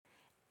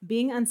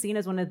Being unseen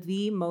is one of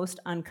the most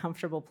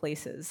uncomfortable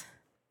places.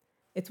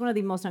 It's one of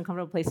the most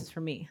uncomfortable places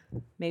for me.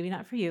 Maybe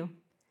not for you,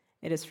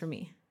 it is for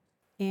me.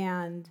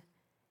 And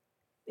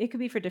it could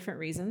be for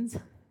different reasons.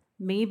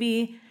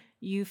 Maybe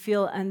you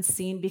feel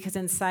unseen because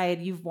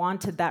inside you've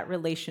wanted that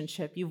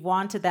relationship, you've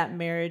wanted that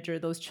marriage or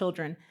those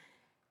children,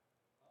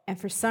 and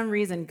for some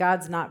reason,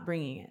 God's not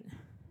bringing it.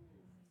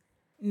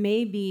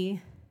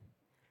 Maybe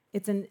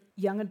it's a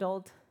young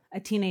adult, a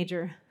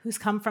teenager who's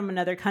come from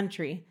another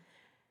country,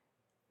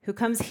 who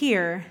comes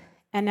here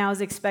and now is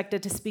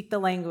expected to speak the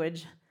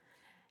language,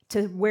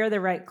 to wear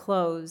the right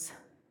clothes,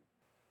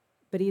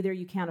 but either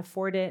you can't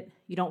afford it,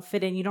 you don't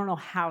fit in, you don't know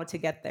how to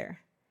get there.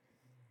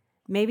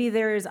 Maybe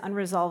there's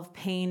unresolved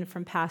pain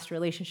from past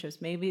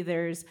relationships. Maybe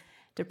there's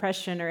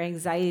depression or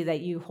anxiety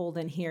that you hold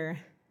in here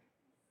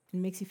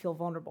and makes you feel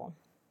vulnerable.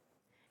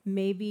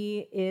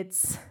 Maybe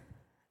it's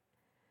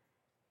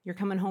you're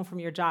coming home from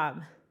your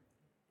job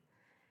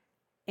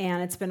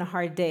and it's been a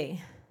hard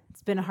day.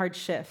 It's been a hard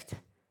shift.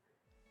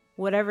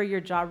 Whatever your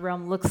job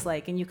realm looks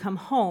like, and you come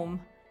home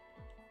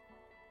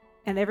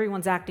and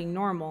everyone's acting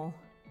normal,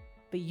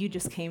 but you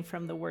just came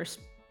from the worst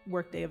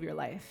work day of your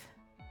life.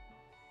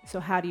 So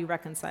how do you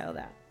reconcile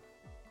that?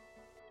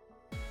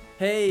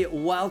 Hey,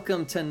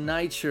 welcome to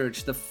Night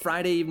Church, the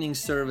Friday evening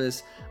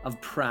service of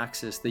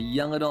Praxis, the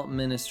young adult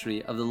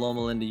ministry of the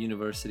Loma Linda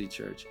University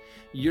Church.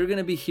 You're going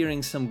to be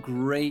hearing some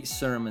great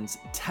sermons,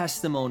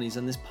 testimonies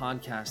on this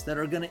podcast that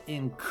are going to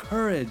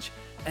encourage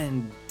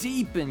and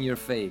deepen your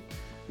faith.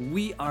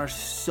 We are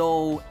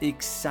so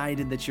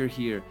excited that you're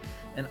here,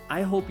 and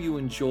I hope you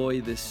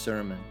enjoy this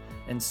sermon,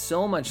 and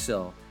so much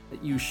so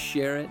that you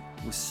share it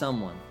with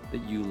someone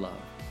that you love.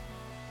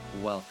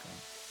 Welcome.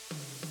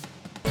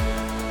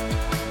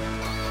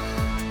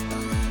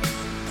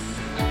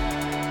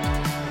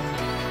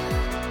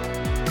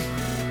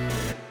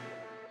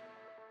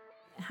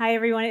 Hi,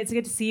 everyone. It's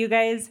good to see you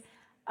guys.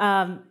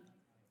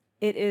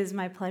 It is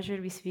my pleasure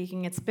to be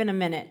speaking. It's been a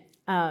minute.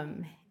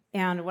 And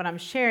what I'm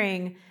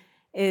sharing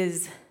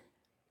is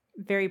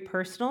very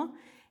personal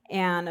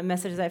and a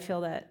message that I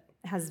feel that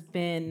has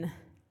been,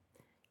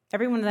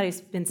 everyone that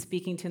I've been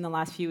speaking to in the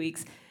last few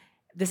weeks,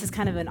 this is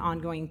kind of an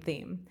ongoing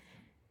theme.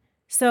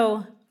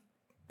 So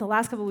the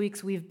last couple of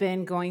weeks, we've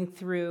been going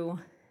through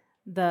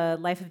the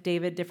life of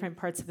David, different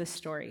parts of his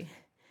story.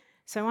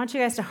 So I want you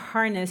guys to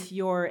harness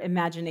your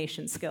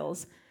imagination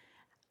skills.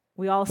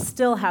 We all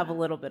still have a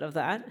little bit of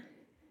that.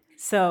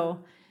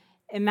 So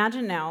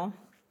imagine now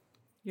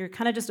you're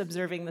kind of just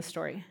observing the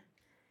story,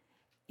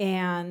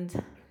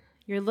 and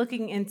you're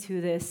looking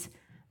into this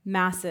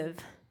massive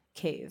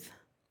cave.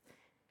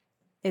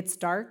 It's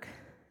dark,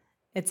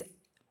 it's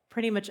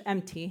pretty much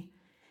empty,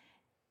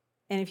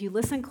 and if you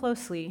listen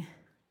closely,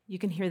 you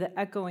can hear the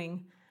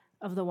echoing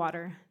of the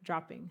water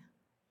dropping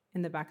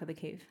in the back of the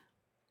cave.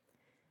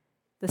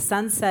 The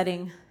sun's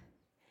setting,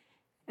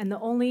 and the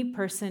only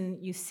person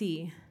you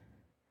see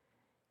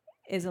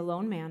is a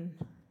lone man.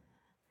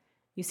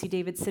 You see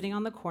David sitting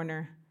on the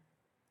corner,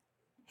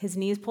 his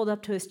knees pulled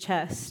up to his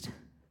chest,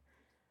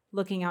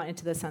 looking out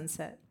into the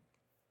sunset.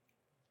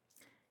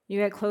 You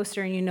get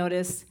closer and you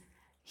notice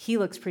he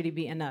looks pretty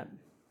beaten up.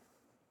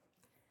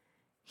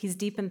 He's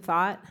deep in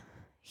thought.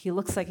 He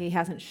looks like he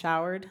hasn't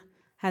showered,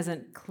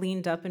 hasn't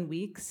cleaned up in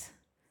weeks.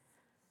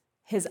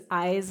 His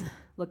eyes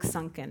look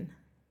sunken.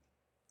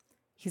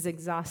 He's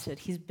exhausted.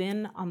 He's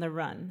been on the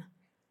run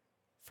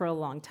for a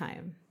long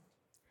time.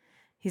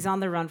 He's on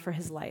the run for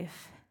his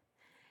life.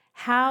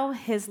 How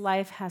his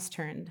life has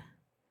turned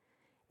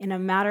in a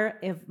matter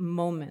of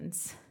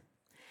moments.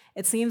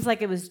 It seems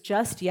like it was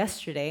just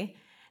yesterday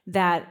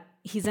that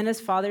he's in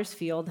his father's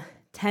field,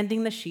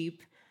 tending the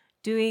sheep,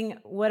 doing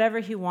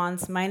whatever he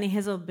wants, minding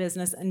his own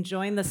business,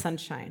 enjoying the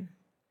sunshine.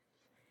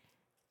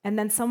 And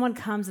then someone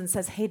comes and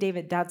says, "Hey,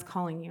 David, Dad's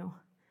calling you.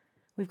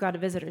 We've got a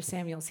visitor.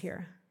 Samuel's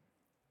here."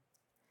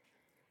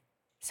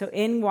 So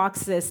in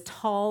walks this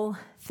tall,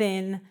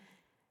 thin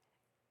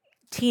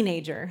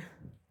teenager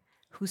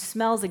who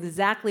smells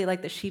exactly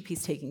like the sheep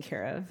he's taking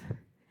care of,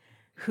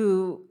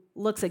 who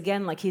looks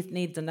again like he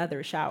needs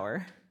another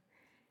shower.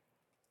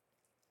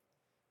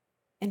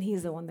 And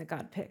he's the one that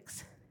God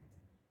picks.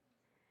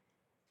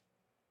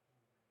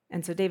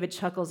 And so David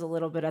chuckles a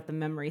little bit at the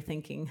memory,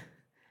 thinking,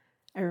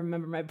 I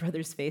remember my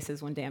brother's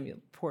faces when Samuel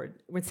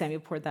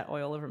poured that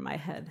oil over my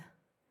head.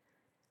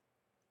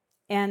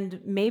 And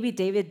maybe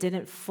David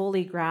didn't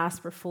fully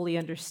grasp or fully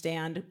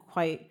understand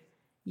quite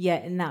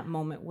yet in that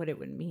moment what it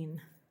would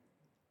mean.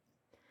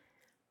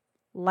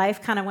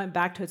 Life kind of went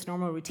back to its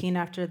normal routine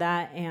after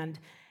that, and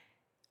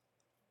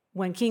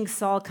when King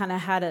Saul kind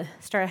of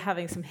started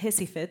having some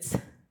hissy fits,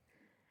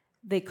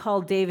 they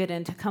called David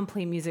in to come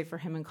play music for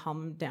him and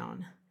calm him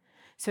down.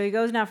 So he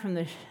goes now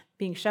from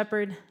being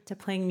shepherd to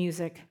playing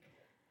music,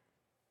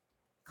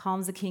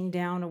 calms the king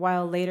down. A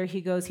while later, he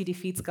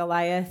defeats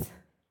Goliath.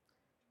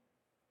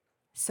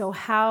 So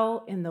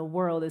how in the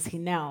world is he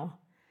now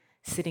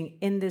sitting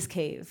in this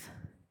cave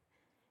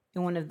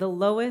in one of the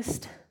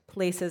lowest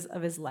places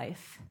of his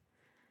life?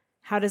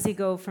 How does he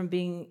go from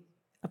being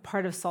a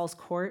part of Saul's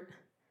court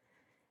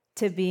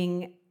to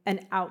being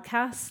an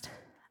outcast,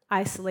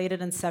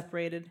 isolated and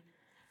separated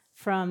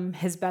from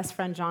his best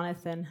friend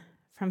Jonathan,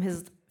 from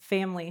his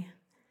family,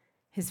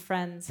 his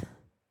friends.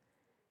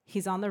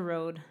 He's on the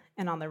road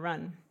and on the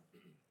run.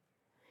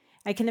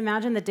 I can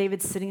imagine that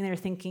David's sitting there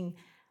thinking,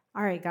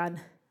 all right, God,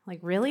 like,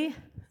 really?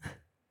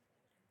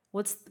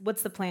 What's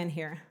the plan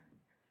here?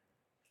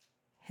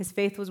 His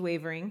faith was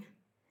wavering.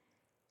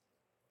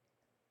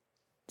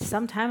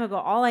 Some time ago,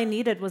 all I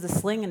needed was a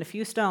sling and a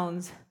few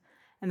stones,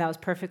 and that was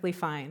perfectly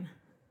fine.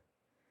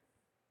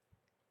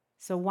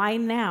 So why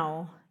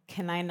now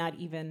can I not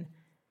even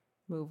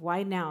move?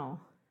 Why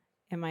now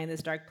am I in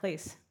this dark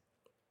place?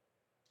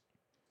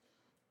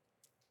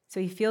 So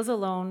he feels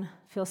alone,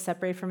 feels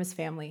separated from his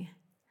family.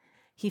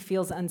 He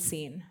feels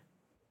unseen.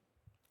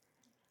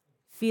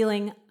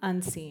 Feeling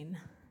unseen.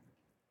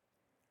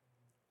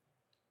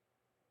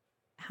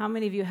 How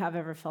many of you have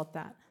ever felt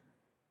that?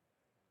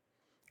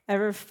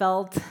 Ever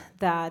felt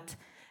that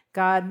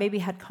God maybe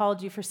had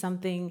called you for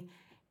something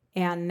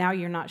and now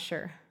you're not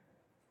sure?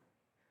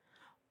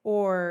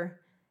 Or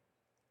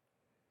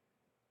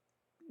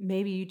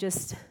maybe you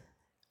just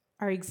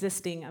are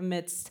existing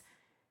amidst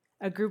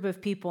a group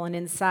of people and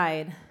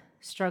inside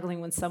struggling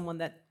with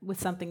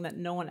something that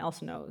no one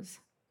else knows.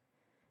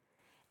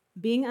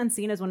 Being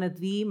unseen is one of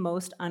the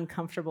most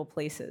uncomfortable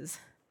places.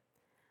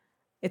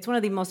 It's one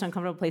of the most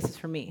uncomfortable places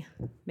for me.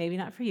 Maybe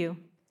not for you.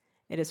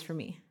 It is for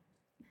me.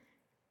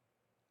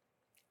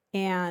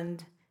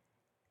 And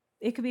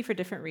it could be for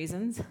different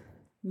reasons.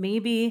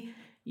 Maybe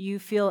you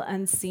feel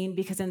unseen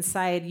because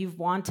inside you've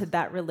wanted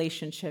that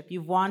relationship,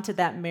 you've wanted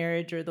that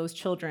marriage or those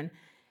children,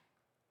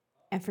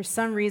 and for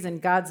some reason,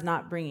 God's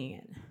not bringing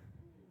it.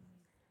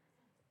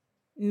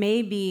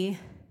 Maybe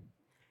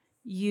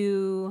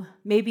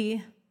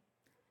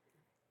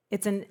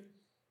it's a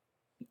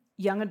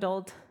young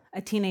adult,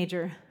 a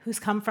teenager who's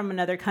come from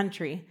another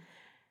country,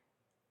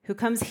 who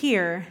comes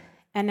here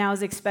and now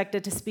is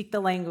expected to speak the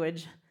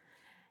language,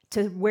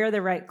 to wear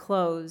the right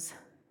clothes,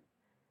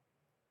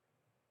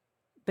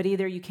 but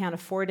either you can't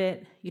afford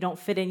it, you don't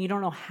fit in, you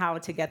don't know how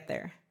to get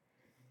there.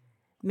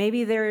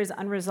 Maybe there's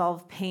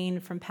unresolved pain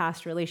from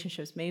past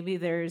relationships. Maybe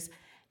there's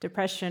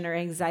depression or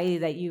anxiety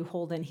that you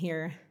hold in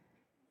here.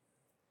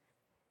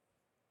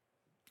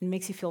 It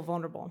makes you feel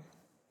vulnerable.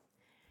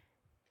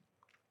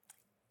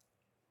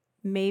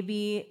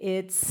 Maybe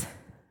it's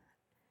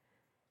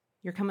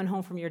you're coming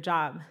home from your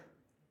job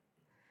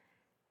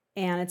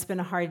and it's been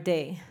a hard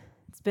day.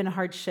 It's been a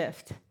hard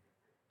shift.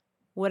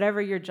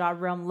 Whatever your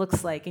job realm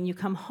looks like, and you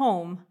come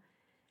home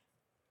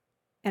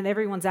and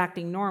everyone's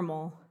acting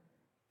normal,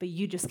 but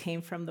you just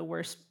came from the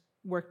worst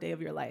work day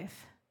of your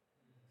life.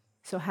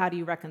 So how do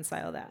you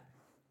reconcile that?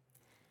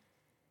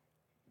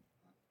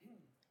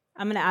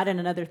 I'm going to add in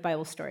another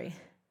Bible story.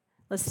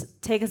 Let's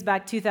take us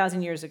back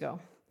 2,000 years ago.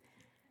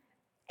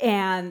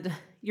 And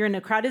you're in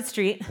a crowded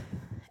street.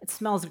 It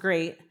smells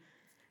great.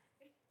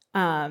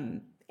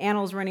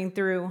 Animals running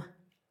through,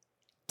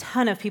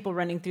 ton of people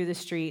running through the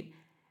street.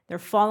 They're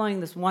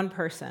following this one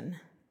person.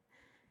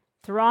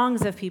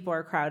 Throngs of people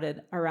are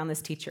crowded around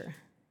this teacher.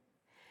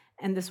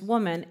 And this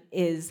woman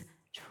is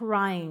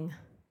trying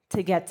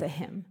to get to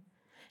him.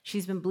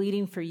 She's been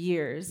bleeding for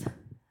years,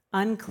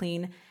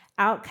 unclean,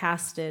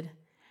 outcasted.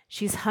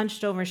 She's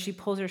hunched over. She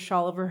pulls her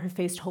shawl over her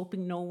face,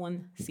 hoping no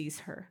one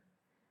sees her.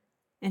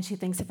 And she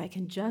thinks, if I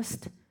can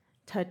just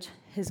touch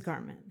his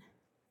garment.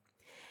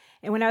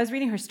 And when I was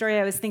reading her story,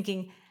 I was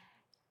thinking,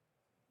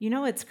 you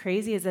know what's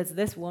crazy is that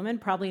this woman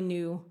probably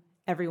knew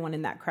everyone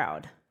in that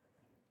crowd.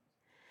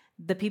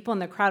 The people in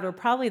the crowd were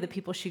probably the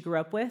people she grew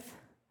up with,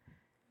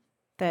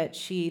 that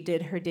she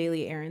did her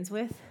daily errands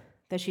with,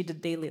 that she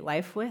did daily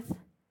life with.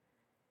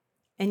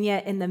 And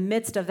yet, in the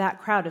midst of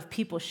that crowd of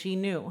people she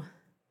knew,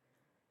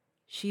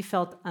 she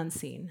felt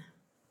unseen.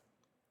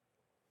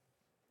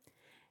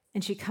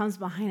 And she comes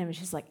behind him and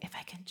she's like, if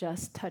I can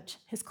just touch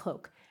his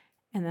cloak,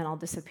 and then I'll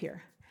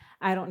disappear.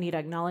 I don't need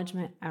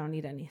acknowledgement. I don't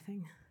need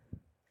anything.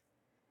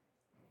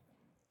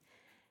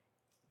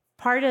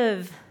 Part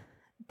of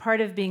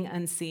being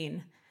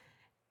unseen,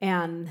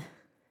 and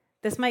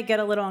this might get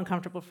a little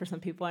uncomfortable for some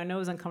people. I know it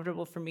was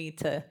uncomfortable for me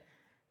to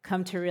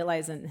come to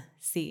realize and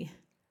see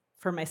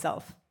for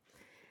myself.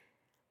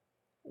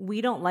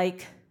 We don't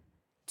like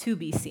to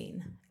be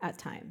seen at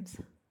times.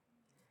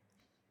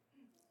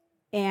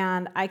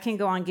 And I can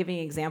go on giving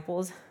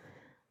examples,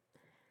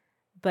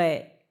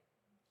 but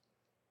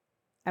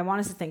I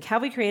want us to think,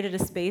 have we created a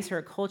space or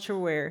a culture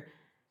where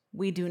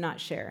we do not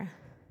share?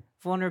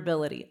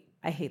 Vulnerability.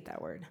 I hate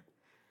that word.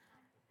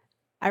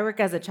 I work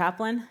as a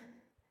chaplain,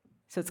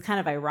 so it's kind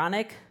of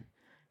ironic,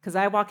 because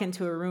I walk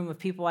into a room of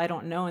people I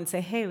don't know and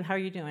say, hey, how are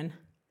you doing?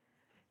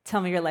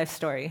 Tell me your life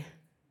story.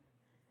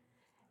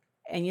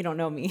 And you don't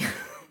know me.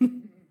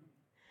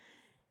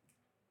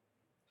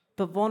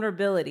 But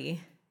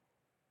vulnerability,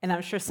 and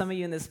I'm sure some of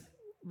you in this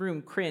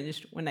room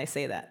cringed when I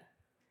say that.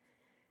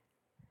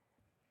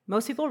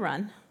 Most people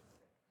run.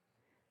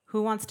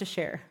 Who wants to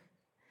share?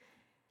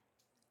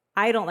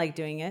 I don't like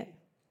doing it.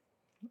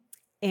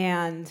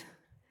 And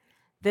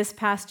this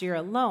past year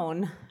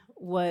alone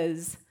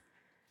was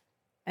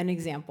an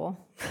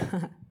example.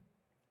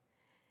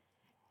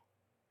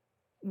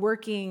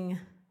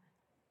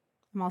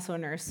 I'm also a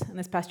nurse, and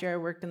this past year I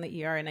worked in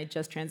the ER, and I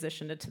just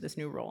transitioned into this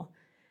new role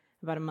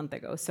about a month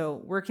ago.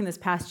 So working this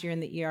past year in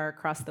the ER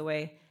across the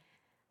way,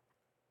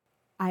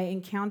 I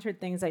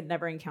encountered things I'd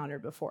never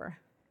encountered before.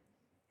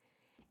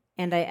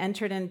 And I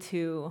entered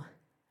into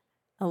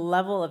a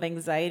level of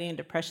anxiety and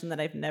depression that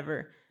I've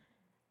never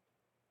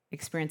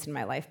experienced in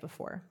my life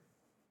before.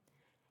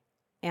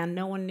 And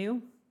no one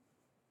knew,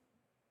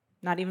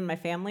 not even my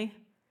family.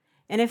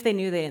 And if they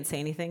knew, they didn't say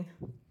anything.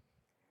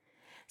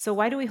 So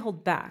why do we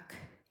hold back?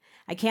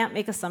 I can't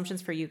make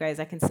assumptions for you guys.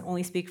 I can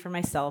only speak for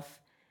myself.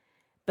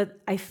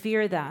 But I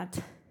fear that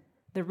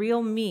the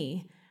real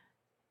me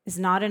is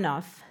not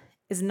enough,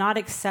 is not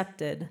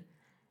accepted,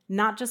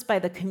 not just by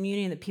the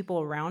community and the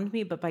people around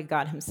me, but by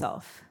God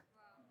himself.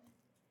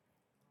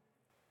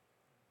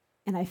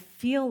 And I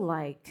feel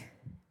like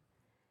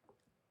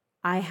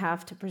I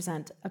have to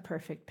present a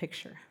perfect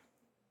picture.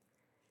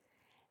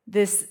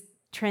 This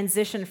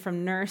transition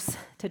from nurse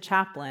to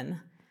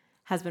chaplain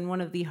has been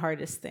one of the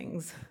hardest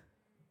things.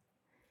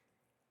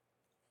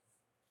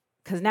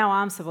 Because now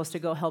I'm supposed to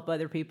go help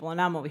other people,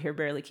 and I'm over here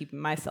barely keeping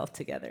myself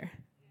together.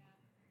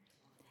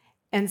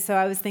 And so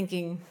I was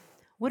thinking,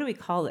 what do we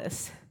call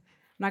this? I'm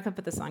not going to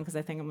put this on because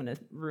I think I'm going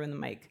to ruin the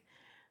mic.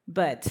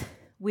 But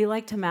we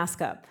like to mask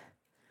up.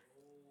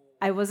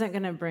 I wasn't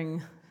going to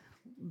bring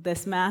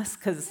this mask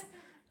because I'm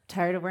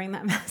tired of wearing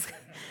that mask.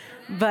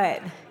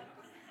 But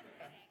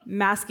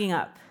masking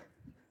up.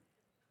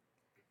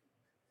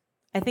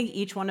 I think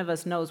each one of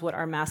us knows what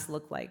our masks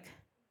look like.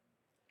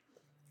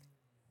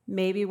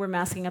 Maybe we're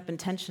masking up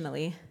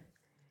intentionally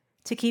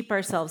to keep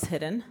ourselves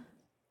hidden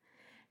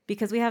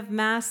because we have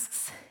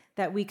masks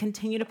that we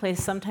continue to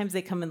place. Sometimes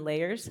they come in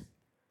layers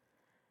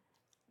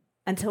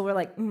until we're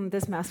like,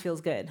 this mask feels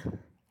good.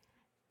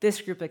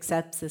 This group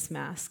accepts this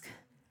mask.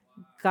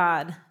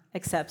 God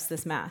accepts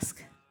this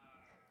mask.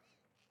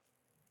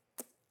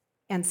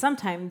 And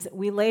sometimes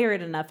we layer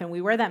it enough and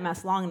we wear that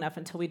mask long enough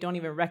until we don't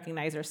even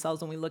recognize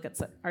ourselves when we look at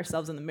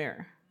ourselves in the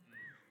mirror.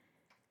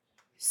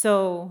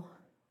 So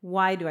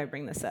why do I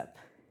bring this up?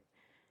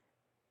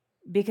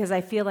 Because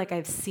I feel like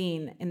I've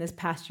seen in this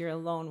past year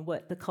alone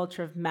what the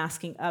culture of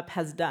masking up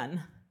has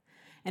done.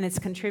 And it's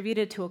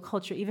contributed to a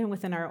culture, even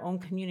within our own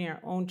community,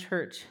 our own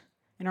church,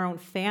 in our own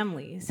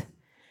families,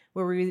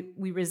 where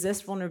we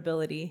resist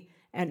vulnerability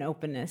and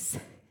openness.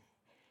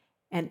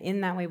 And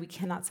in that way, we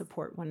cannot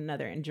support one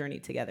another and journey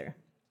together.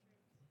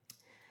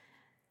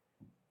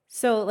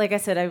 So, like I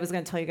said, I was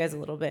going to tell you guys a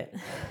little bit.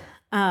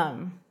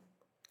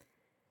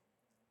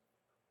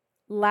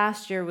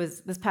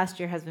 This past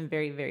year has been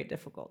very, very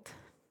difficult.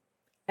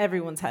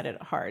 Everyone's had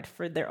it hard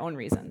for their own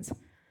reasons.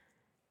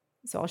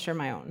 So I'll share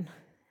my own.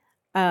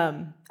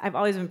 I've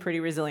always been pretty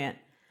resilient.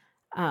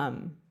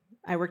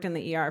 I worked in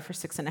the ER for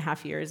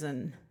 6.5 years,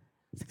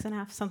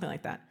 something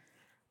like that.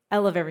 I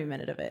love every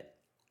minute of it.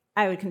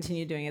 I would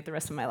continue doing it the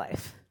rest of my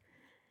life.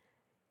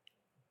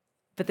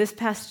 But this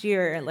past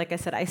year, like I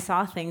said, I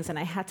saw things and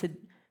I had to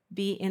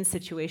be in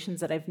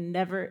situations that I've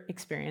never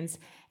experienced,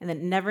 and that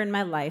never in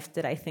my life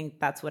did I think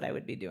that's what I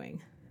would be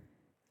doing.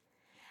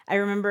 I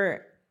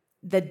remember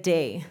the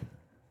day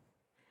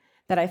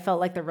that I felt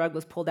like the rug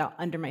was pulled out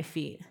under my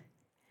feet,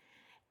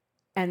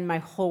 and my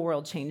whole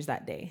world changed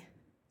that day.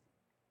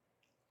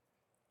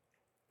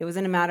 It was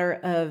in a matter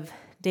of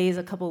days,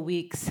 a couple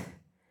weeks,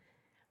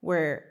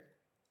 where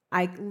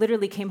I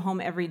literally came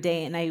home every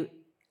day and I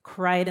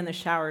cried in the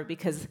shower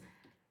because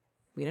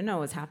we didn't know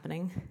what was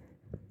happening.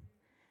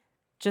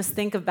 Just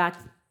think of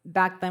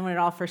back then when it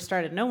all first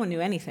started. No one knew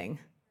anything.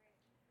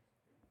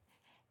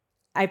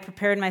 I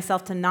prepared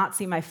myself to not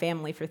see my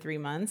family for 3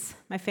 months.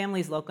 My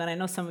family's local, and I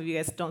know some of you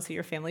guys don't see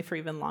your family for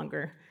even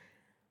longer.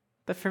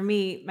 But for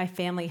me, my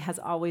family has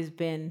always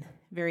been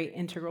a very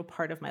integral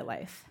part of my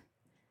life.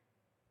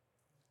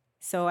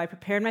 So I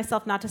prepared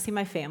myself not to see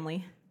my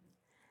family.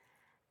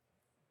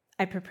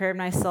 I prepared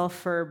myself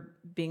for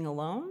being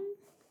alone,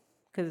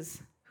 because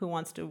who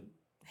wants to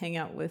hang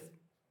out with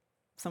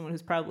someone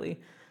who's probably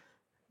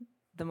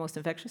the most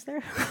infectious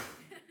there?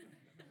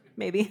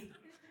 Maybe.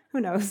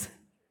 Who knows?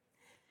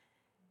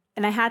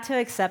 And I had to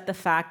accept the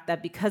fact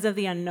that because of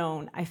the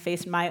unknown, I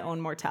faced my own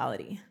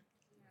mortality.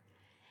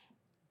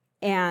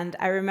 And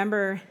I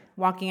remember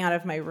walking out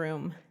of my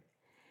room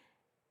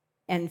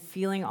and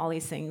feeling all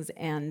these things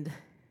and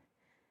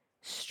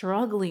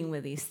struggling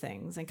with these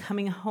things and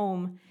coming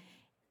home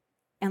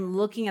and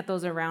looking at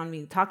those around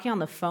me, talking on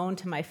the phone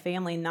to my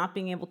family, not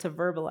being able to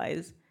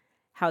verbalize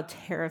how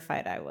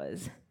terrified I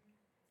was,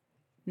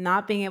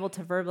 not being able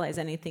to verbalize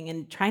anything,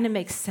 and trying to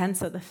make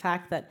sense of the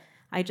fact that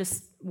I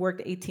just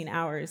worked 18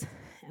 hours,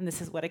 and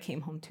this is what I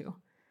came home to,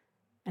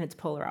 and it's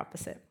polar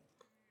opposite.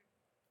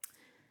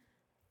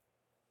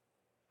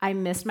 I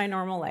missed my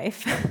normal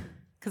life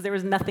because there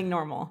was nothing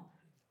normal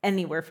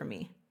anywhere for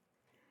me.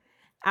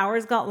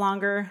 Hours got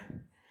longer,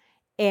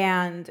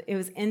 and it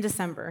was in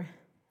December,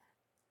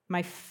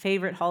 my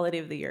favorite holiday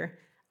of the year.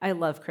 I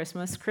love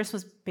Christmas.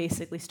 Christmas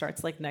basically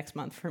starts like next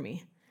month for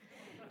me.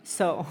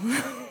 So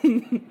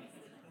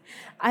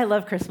I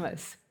love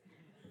Christmas.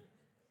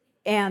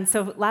 And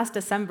so last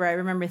December, I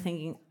remember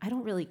thinking, I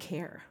don't really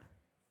care.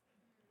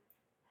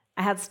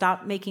 I had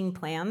stopped making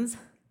plans,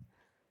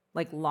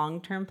 like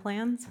long-term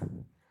plans.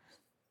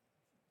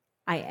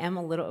 I am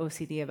a little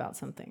OCD about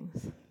some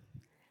things.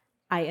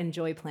 I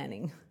enjoy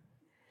planning.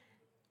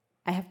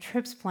 I have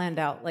trips planned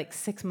out like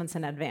 6 months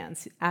in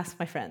advance. Ask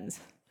my friends.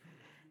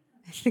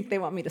 I think they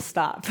want me to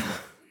stop.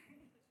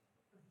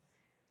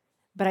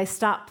 But I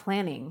stopped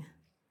planning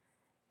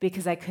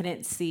because I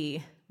couldn't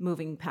see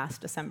moving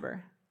past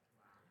December.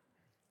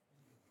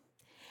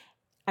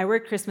 I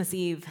worked Christmas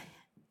Eve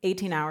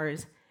 18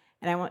 hours,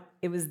 and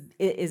it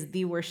is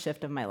the worst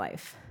shift of my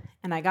life.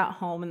 And I got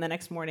home, and the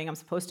next morning I'm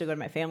supposed to go to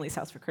my family's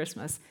house for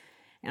Christmas,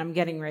 and I'm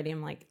getting ready.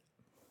 I'm like,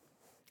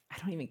 I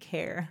don't even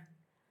care.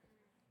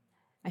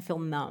 I feel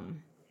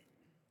numb.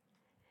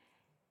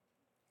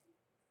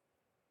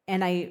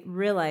 And I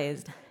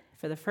realized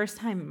for the first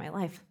time in my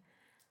life,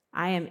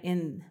 I am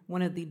in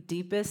one of the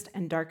deepest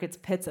and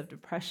darkest pits of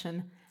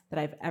depression that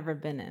I've ever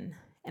been in.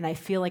 And I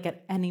feel like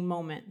at any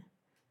moment,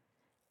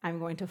 I'm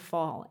going to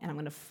fall, and I'm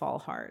going to fall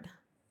hard.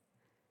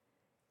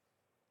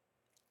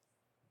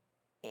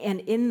 And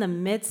in the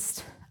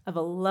midst of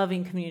a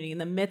loving community, in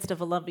the midst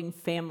of a loving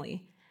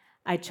family,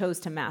 I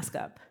chose to mask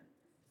up.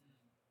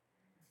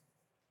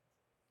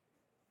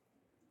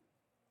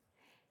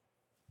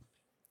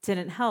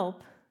 Didn't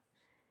help,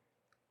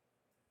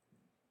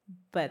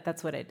 but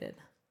that's what I did.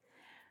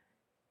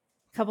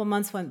 A couple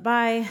months went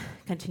by,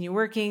 continue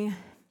working.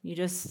 You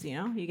just,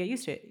 you get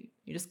used to it.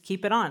 You just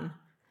keep it on.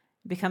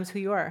 It becomes who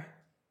you are.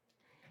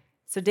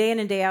 So day in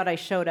and day out, I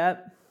showed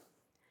up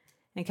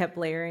and kept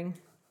layering.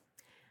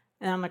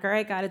 And I'm like, all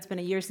right, God, it's been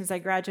a year since I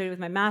graduated with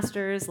my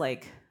master's.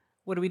 Like,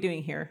 what are we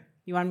doing here?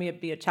 You wanted me to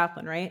be a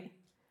chaplain, right?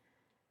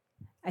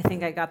 I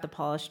think I got the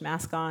polished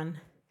mask on.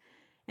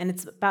 And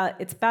it's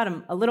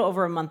about a little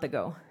over a month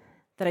ago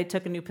that I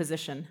took a new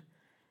position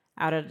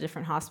out at a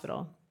different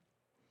hospital.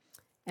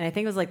 And I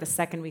think it was like the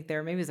second week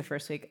there, maybe it was the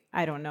first week.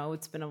 I don't know.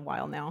 It's been a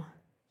while now.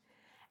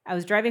 I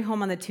was driving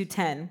home on the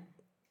 210,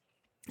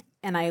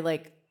 and I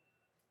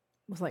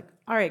was like,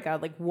 all right,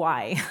 God,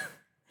 why?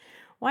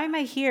 Why am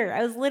I here?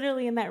 I was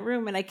literally in that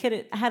room, and I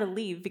had to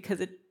leave because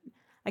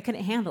I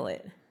couldn't handle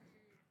it.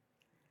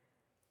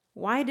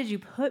 Why did you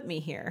put me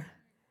here?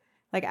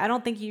 I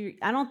don't think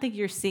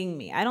you're seeing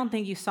me. I don't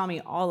think you saw me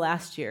all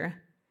last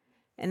year.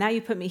 And now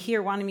you put me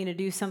here wanting me to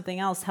do something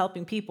else,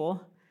 helping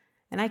people,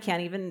 and I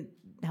can't even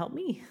help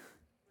me.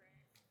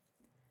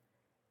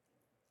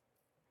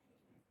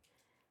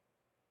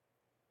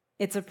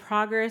 It's a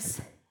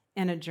progress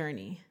and a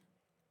journey.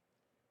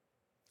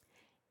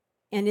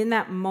 And in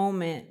that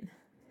moment,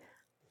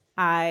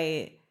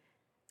 I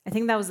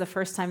think that was the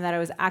first time that I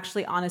was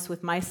actually honest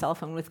with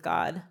myself and with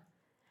God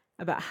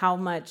about how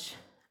much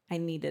I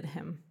needed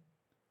Him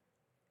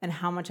and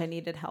how much I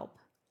needed help.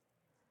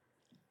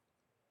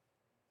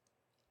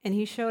 And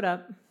He showed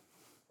up,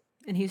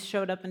 and He's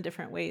showed up in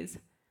different ways,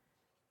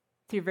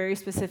 through very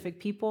specific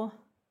people,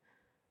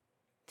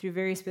 through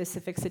very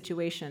specific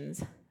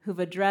situations, who've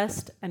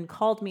addressed and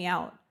called me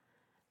out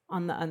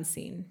on the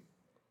unseen.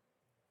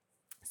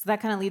 So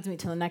that kind of leads me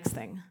to the next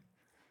thing.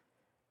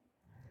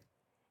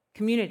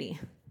 Community.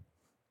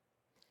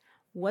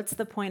 What's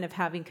the point of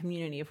having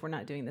community if we're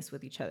not doing this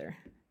with each other?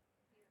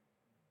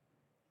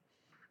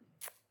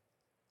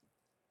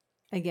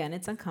 Again,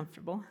 it's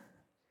uncomfortable.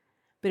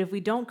 But if we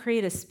don't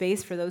create a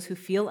space for those who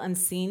feel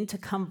unseen to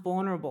come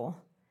vulnerable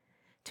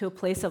to a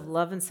place of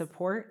love and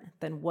support,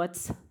 then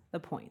what's the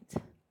point?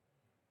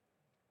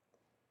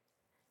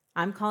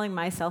 I'm calling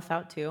myself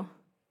out too.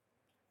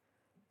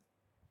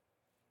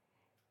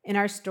 In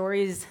our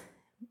stories,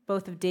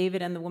 both of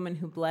David and the woman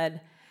who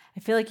bled, I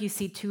feel like you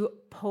see two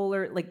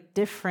polar,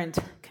 different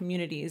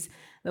communities.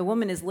 The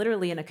woman is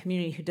literally in a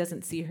community who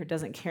doesn't see her,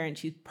 doesn't care, and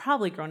she's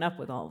probably grown up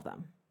with all of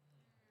them.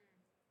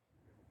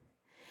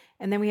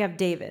 And then we have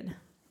David.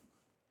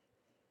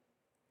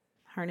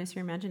 Harness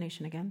your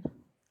imagination again.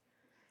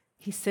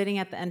 He's sitting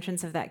at the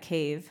entrance of that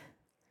cave,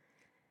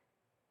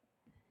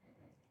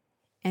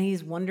 and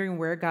he's wondering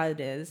where God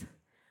is.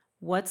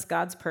 What's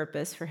God's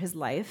purpose for his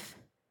life?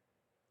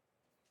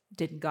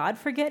 Did God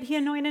forget He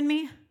anointed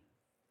me?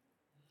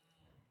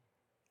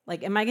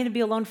 Am I going to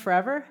be alone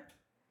forever?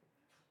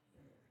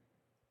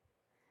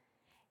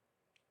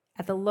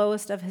 At the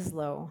lowest of his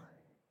low.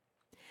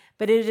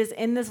 But it is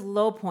in this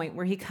low point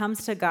where he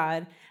comes to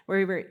God, where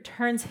he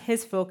returns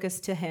his focus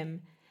to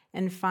Him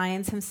and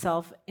finds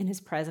himself in His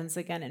presence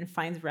again and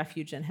finds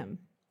refuge in Him.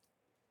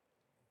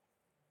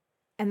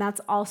 And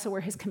that's also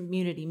where his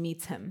community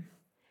meets him.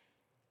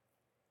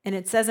 And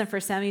it says in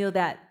 1 Samuel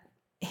that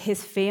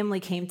his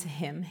family came to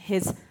him,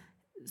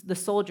 the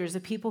soldiers, the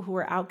people who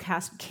were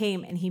outcast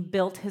came, and he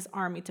built his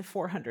army to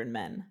 400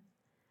 men.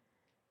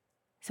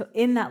 So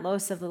in that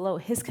lowest of the low,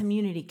 his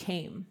community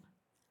came,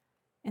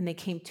 and they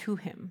came to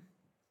him.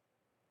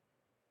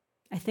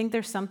 I think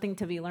there's something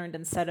to be learned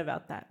and said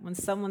about that. When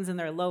someone's in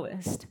their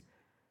lowest,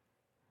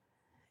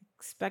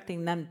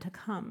 expecting them to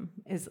come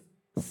is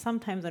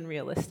sometimes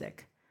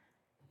unrealistic.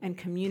 And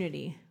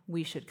community,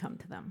 we should come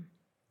to them.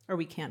 or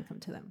we can come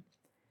to them.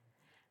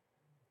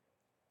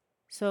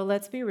 So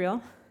let's be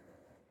real.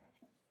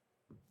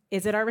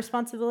 Is it our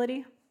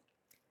responsibility?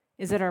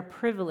 Is it our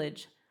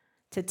privilege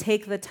to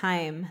take the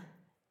time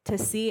to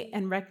see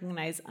and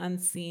recognize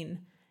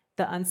the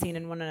unseen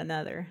in one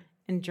another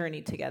and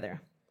journey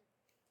together?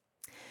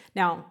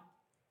 Now,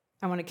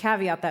 I want to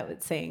caveat that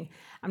with saying,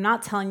 I'm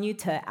not telling you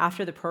to,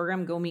 after the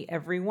program, go meet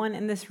everyone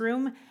in this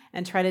room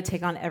and try to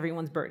take on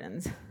everyone's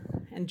burdens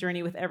and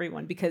journey with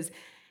everyone, because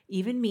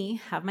even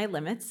me have my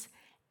limits,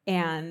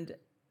 and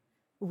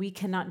we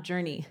cannot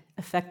journey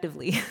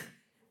effectively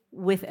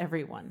with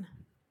everyone.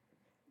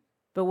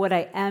 But what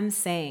I am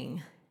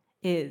saying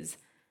is,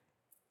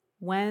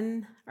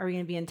 when are we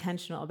going to be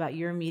intentional about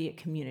your immediate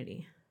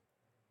community?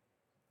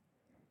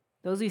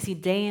 Those we see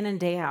day in and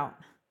day out.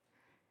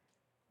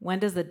 When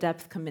does the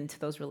depth come into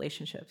those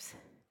relationships?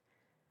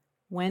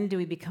 When do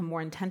we become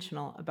more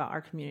intentional about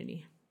our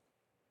community?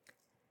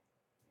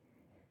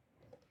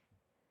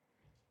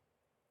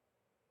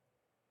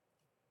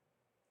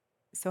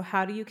 So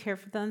how do you care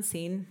for the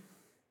unseen?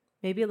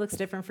 Maybe it looks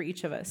different for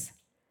each of us.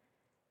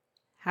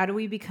 How do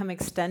we become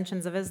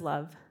extensions of his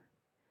love?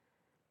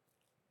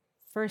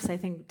 First, I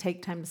think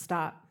take time to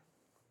stop.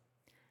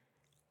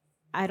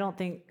 I don't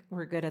think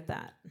we're good at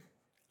that.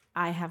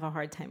 I have a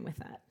hard time with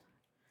that.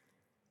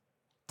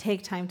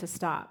 Take time to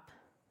stop.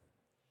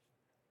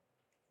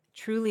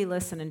 Truly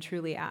listen and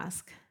truly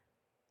ask.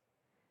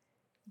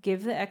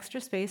 Give the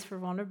extra space for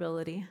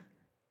vulnerability.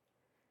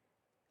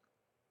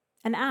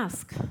 And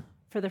ask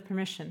for the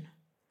permission.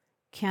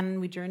 Can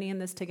we journey in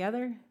this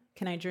together?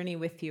 Can I journey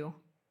with you?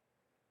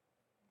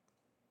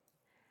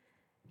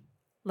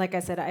 Like I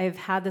said, I've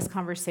had this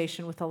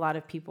conversation with a lot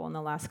of people in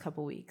the last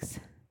couple weeks,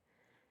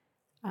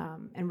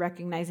 and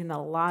recognizing that a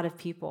lot of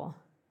people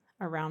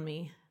around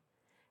me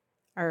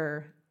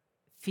are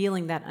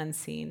feeling that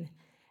unseen.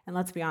 And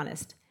let's be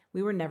honest,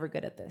 we were never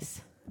good at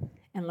this,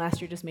 and last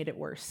year just made it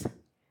worse.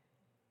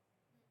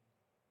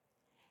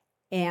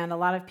 And a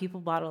lot of people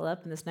bottle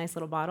up in this nice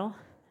little bottle,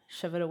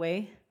 shove it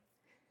away,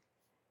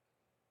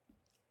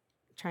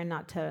 try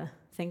not to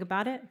think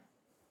about it.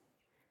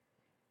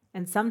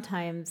 And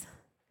sometimes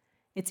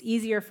it's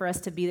easier for us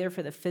to be there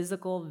for the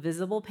physical,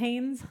 visible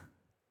pains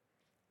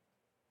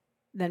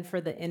than for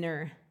the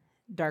inner,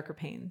 darker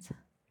pains.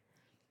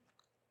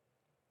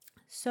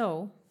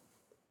 So,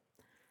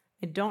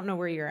 I don't know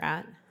where you're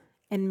at,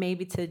 and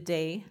maybe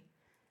today,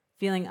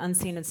 feeling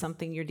unseen is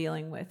something you're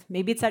dealing with.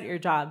 Maybe it's at your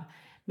job.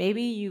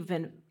 Maybe you've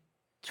been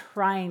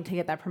trying to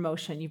get that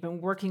promotion. You've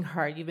been working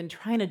hard. You've been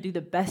trying to do the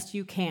best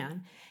you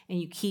can,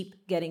 and you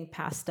keep getting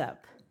passed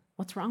up.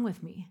 What's wrong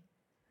with me?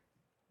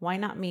 Why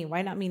not me?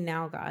 Why not me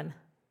now, God?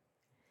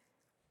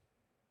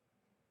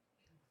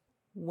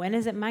 When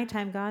is it my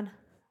time, God?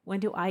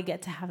 When do I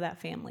get to have that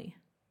family?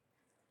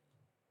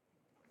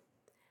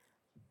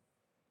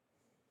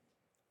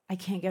 I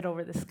can't get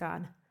over this,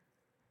 God.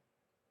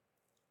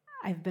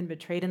 I've been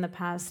betrayed in the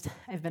past.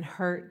 I've been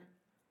hurt.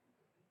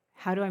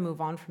 How do I move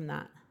on from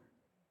that?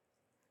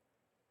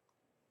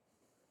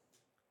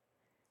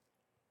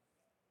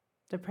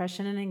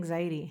 Depression and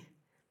anxiety.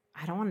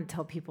 I don't want to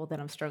tell people that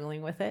I'm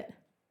struggling with it.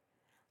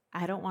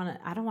 I don't want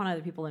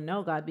other people to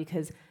know, God,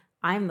 because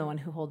I'm the one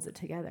who holds it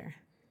together.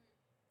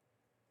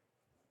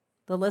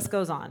 The list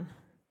goes on.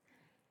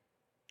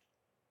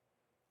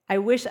 I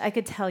wish I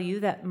could tell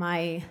you that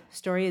my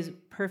story is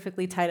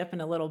perfectly tied up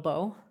in a little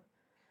bow,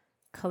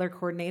 color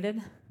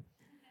coordinated,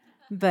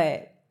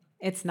 but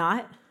it's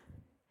not.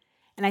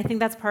 And I think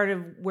that's part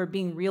of where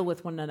being real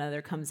with one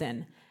another comes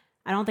in.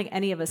 I don't think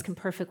any of us can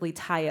perfectly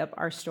tie up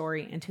our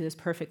story into this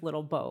perfect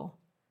little bow.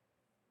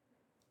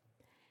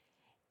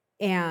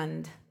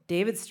 And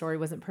David's story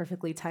wasn't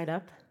perfectly tied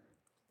up.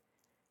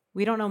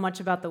 We don't know much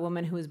about the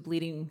woman who was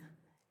bleeding,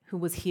 who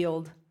was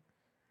healed.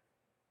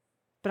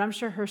 But I'm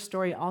sure her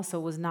story also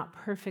was not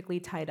perfectly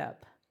tied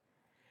up.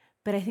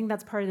 But I think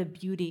that's part of the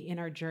beauty in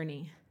our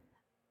journey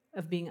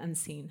of being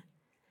unseen.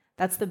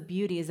 That's the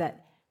beauty, is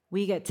that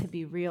we get to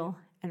be real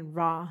and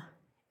raw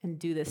and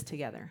do this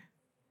together.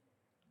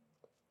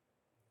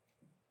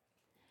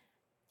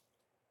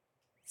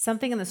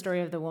 Something in the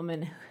story of the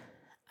woman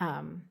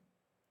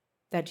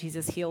that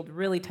Jesus healed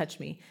really touched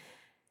me.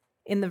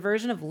 In the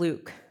version of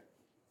Luke,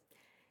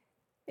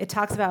 it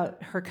talks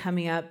about her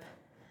coming up,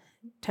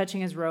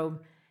 touching his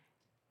robe,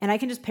 and I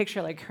can just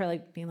picture her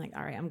being like,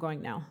 all right, I'm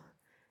going now,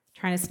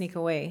 trying to sneak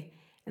away.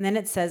 And then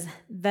it says,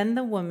 then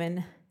the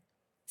woman,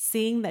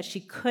 seeing that she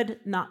could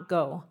not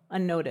go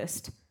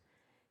unnoticed,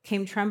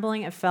 came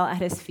trembling and fell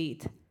at his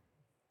feet.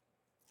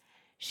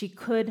 She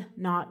could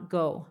not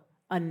go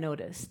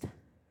unnoticed.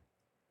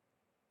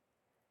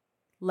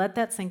 Let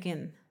that sink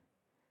in.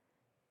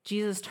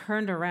 Jesus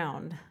turned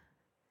around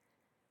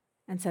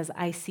and says,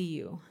 I see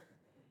you.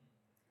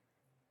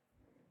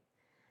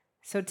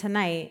 So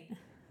tonight,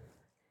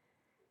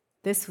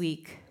 this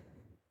week,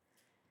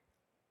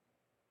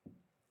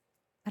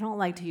 I don't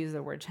like to use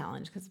the word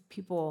challenge because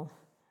people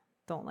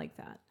don't like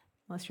that,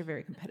 unless you're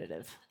very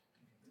competitive,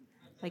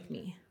 like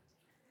me.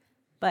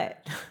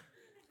 But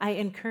I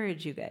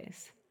encourage you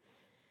guys.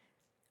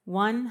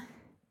 One,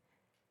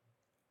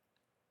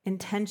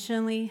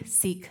 intentionally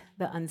seek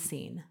the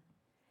unseen.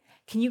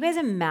 Can you guys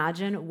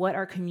imagine what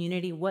our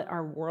community, what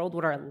our world,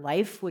 what our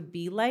life would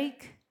be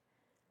like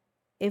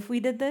if we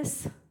did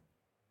this?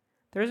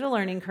 There's a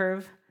learning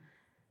curve,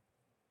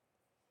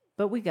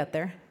 but we got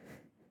there.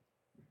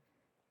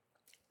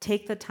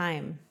 Take the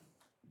time.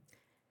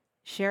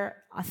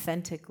 Share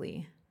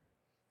authentically.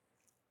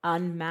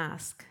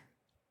 Unmask.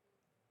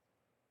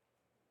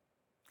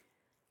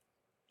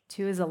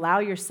 2 is allow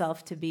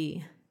yourself to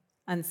be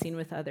unseen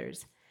with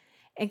others.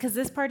 And because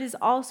this part is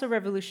also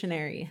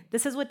revolutionary.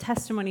 This is what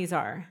testimonies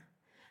are.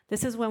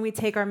 This is when we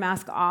take our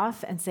mask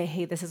off and say,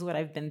 hey, this is what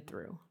I've been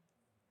through.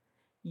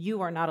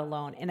 You are not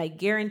alone. And I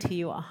guarantee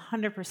you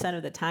 100%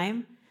 of the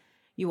time,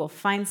 you will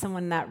find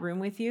someone in that room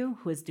with you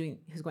who's going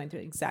through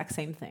the exact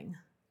same thing.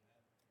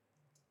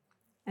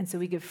 And so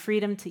we give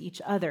freedom to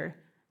each other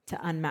to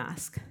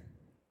unmask.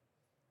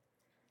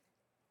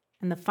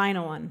 And the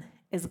final one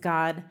is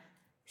God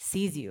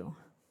sees you.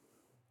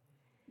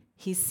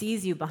 He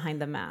sees you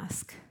behind the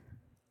mask.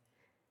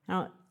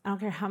 I don't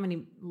care how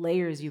many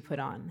layers you put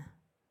on.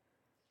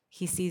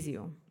 He sees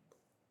you.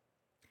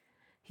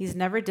 He's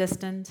never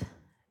distant,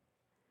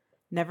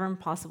 never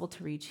impossible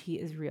to reach. He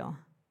is real.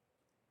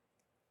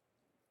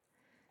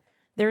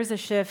 There was a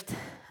shift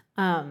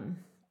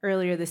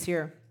earlier this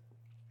year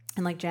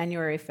in like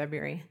January,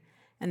 February,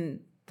 and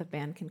the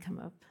band can come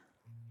up.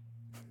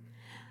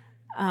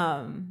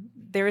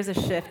 There was a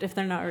shift, if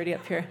they're not already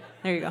up here.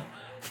 There you go.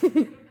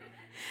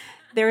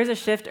 There was a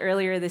shift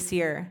earlier this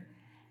year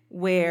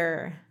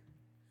where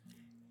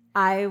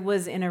I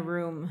was in a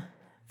room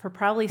for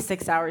probably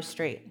 6 hours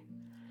straight.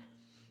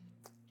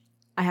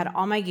 I had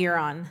all my gear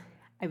on.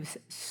 I was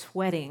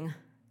sweating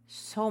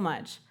so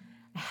much.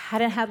 I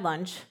hadn't had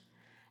lunch.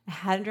 I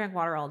hadn't drank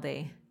water all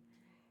day.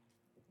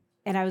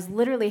 And I was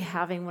literally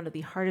having one of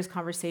the hardest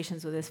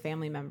conversations with this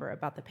family member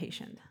about the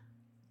patient.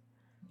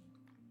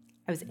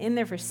 I was in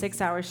there for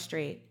 6 hours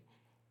straight.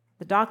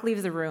 The doc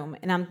leaves the room,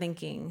 and I'm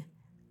thinking,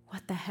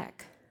 what the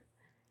heck?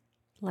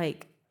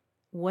 Like,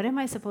 what am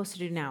I supposed to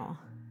do now?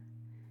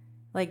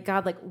 Like,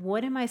 God, like,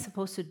 what am I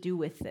supposed to do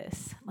with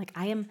this? Like,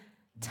 I am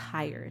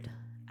tired.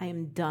 I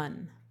am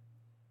done.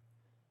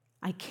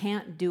 I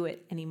can't do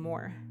it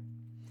anymore.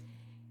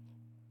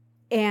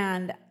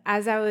 And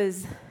as I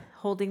was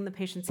holding the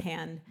patient's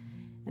hand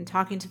and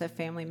talking to the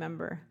family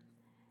member,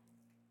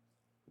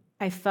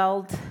 I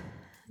felt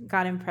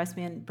God impress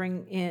me and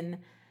bring in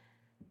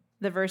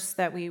the verse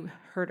that we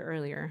heard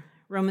earlier,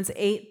 Romans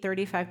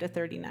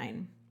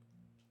 8:35-39.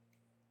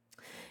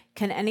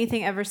 Can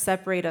anything ever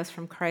separate us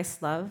from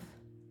Christ's love?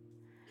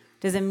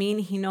 Does it mean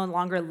he no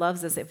longer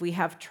loves us if we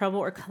have trouble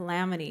or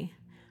calamity,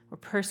 or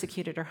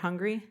persecuted or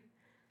hungry,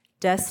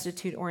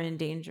 destitute or in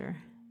danger,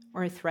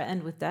 or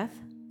threatened with death?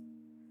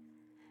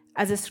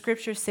 As the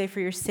scriptures say,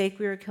 for your sake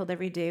we were killed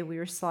every day, we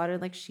were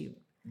slaughtered like sheep.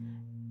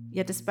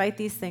 Yet despite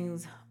these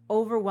things,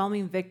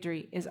 overwhelming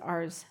victory is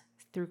ours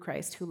through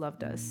Christ who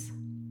loved us.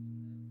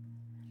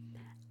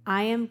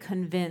 I am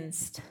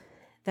convinced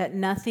that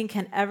nothing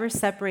can ever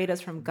separate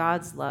us from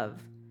God's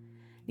love,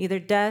 neither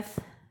death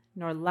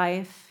nor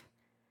life,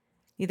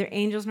 neither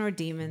angels nor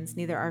demons,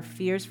 neither our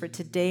fears for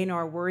today nor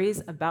our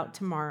worries about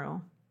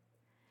tomorrow.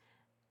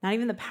 Not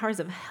even the powers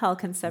of hell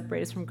can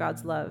separate us from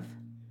God's love.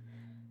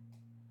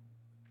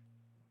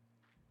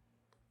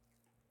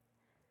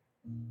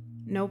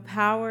 No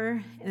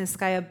power in the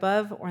sky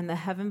above or in the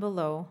heaven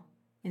below,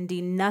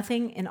 indeed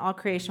nothing in all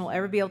creation will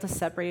ever be able to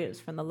separate us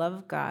from the love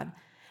of God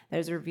that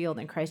is revealed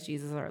in Christ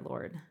Jesus our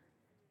Lord.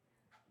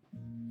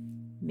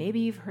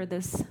 Maybe you've heard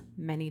this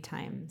many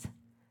times.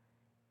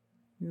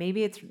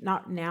 Maybe it's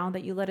not now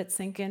that you let it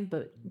sink in,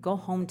 but go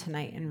home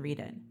tonight and read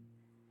it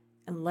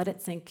and let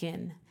it sink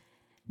in.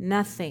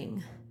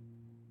 Nothing,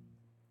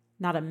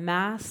 not a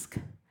mask,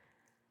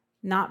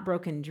 not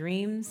broken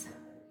dreams,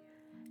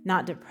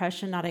 not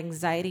depression, not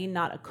anxiety,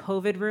 not a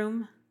COVID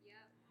room,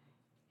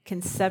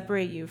 can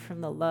separate you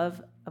from the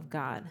love of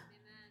God.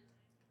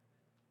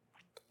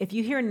 If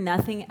you hear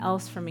nothing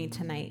else from me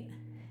tonight,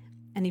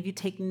 and if you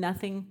take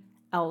nothing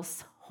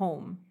else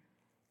home,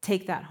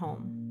 take that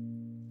home.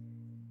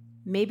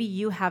 Maybe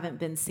you haven't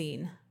been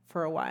seen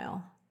for a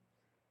while.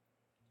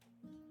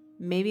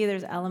 Maybe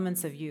there's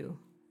elements of you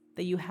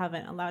that you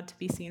haven't allowed to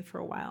be seen for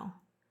a while.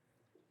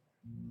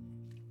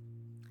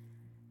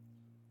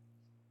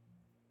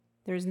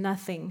 There's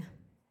nothing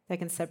that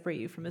can separate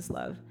you from his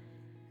love.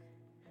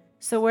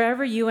 So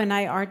wherever you and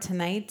I are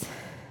tonight,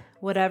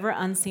 whatever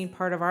unseen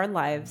part of our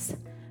lives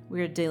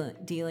we are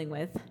dealing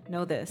with,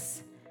 know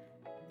this.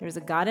 There's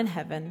a God in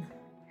heaven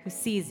who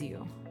sees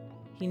you.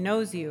 He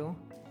knows you,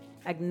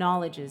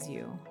 acknowledges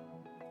you.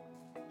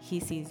 He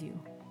sees you.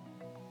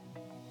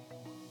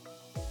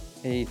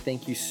 Hey,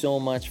 thank you so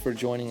much for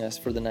joining us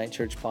for the Night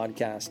Church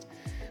podcast.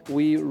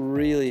 We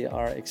really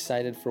are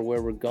excited for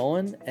where we're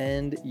going,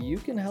 and you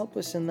can help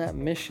us in that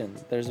mission.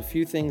 There's a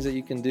few things that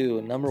you can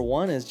do. Number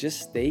one is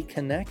just stay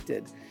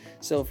connected.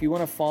 So if you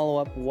want to follow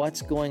up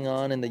what's going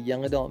on in the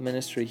young adult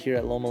ministry here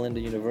at Loma Linda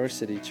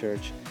University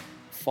Church,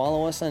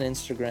 follow us on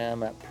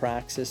Instagram at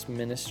Praxis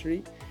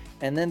Ministry.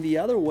 And then the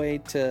other way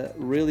to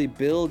really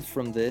build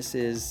from this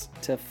is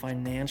to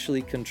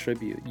financially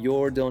contribute.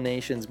 Your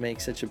donations make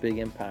such a big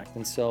impact.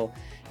 And so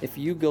if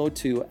you go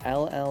to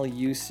lluc.org/give,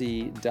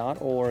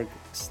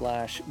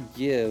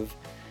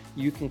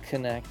 you can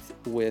connect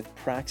with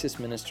Praxis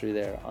Ministry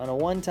there on a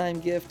one-time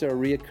gift or a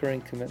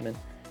reoccurring commitment.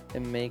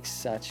 It makes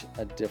such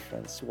a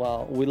difference.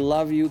 Well, we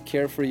love you,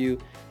 care for you,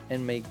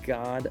 and may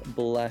God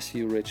bless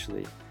you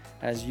richly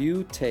as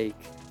you take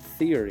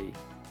theory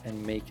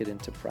and make it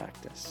into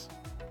practice.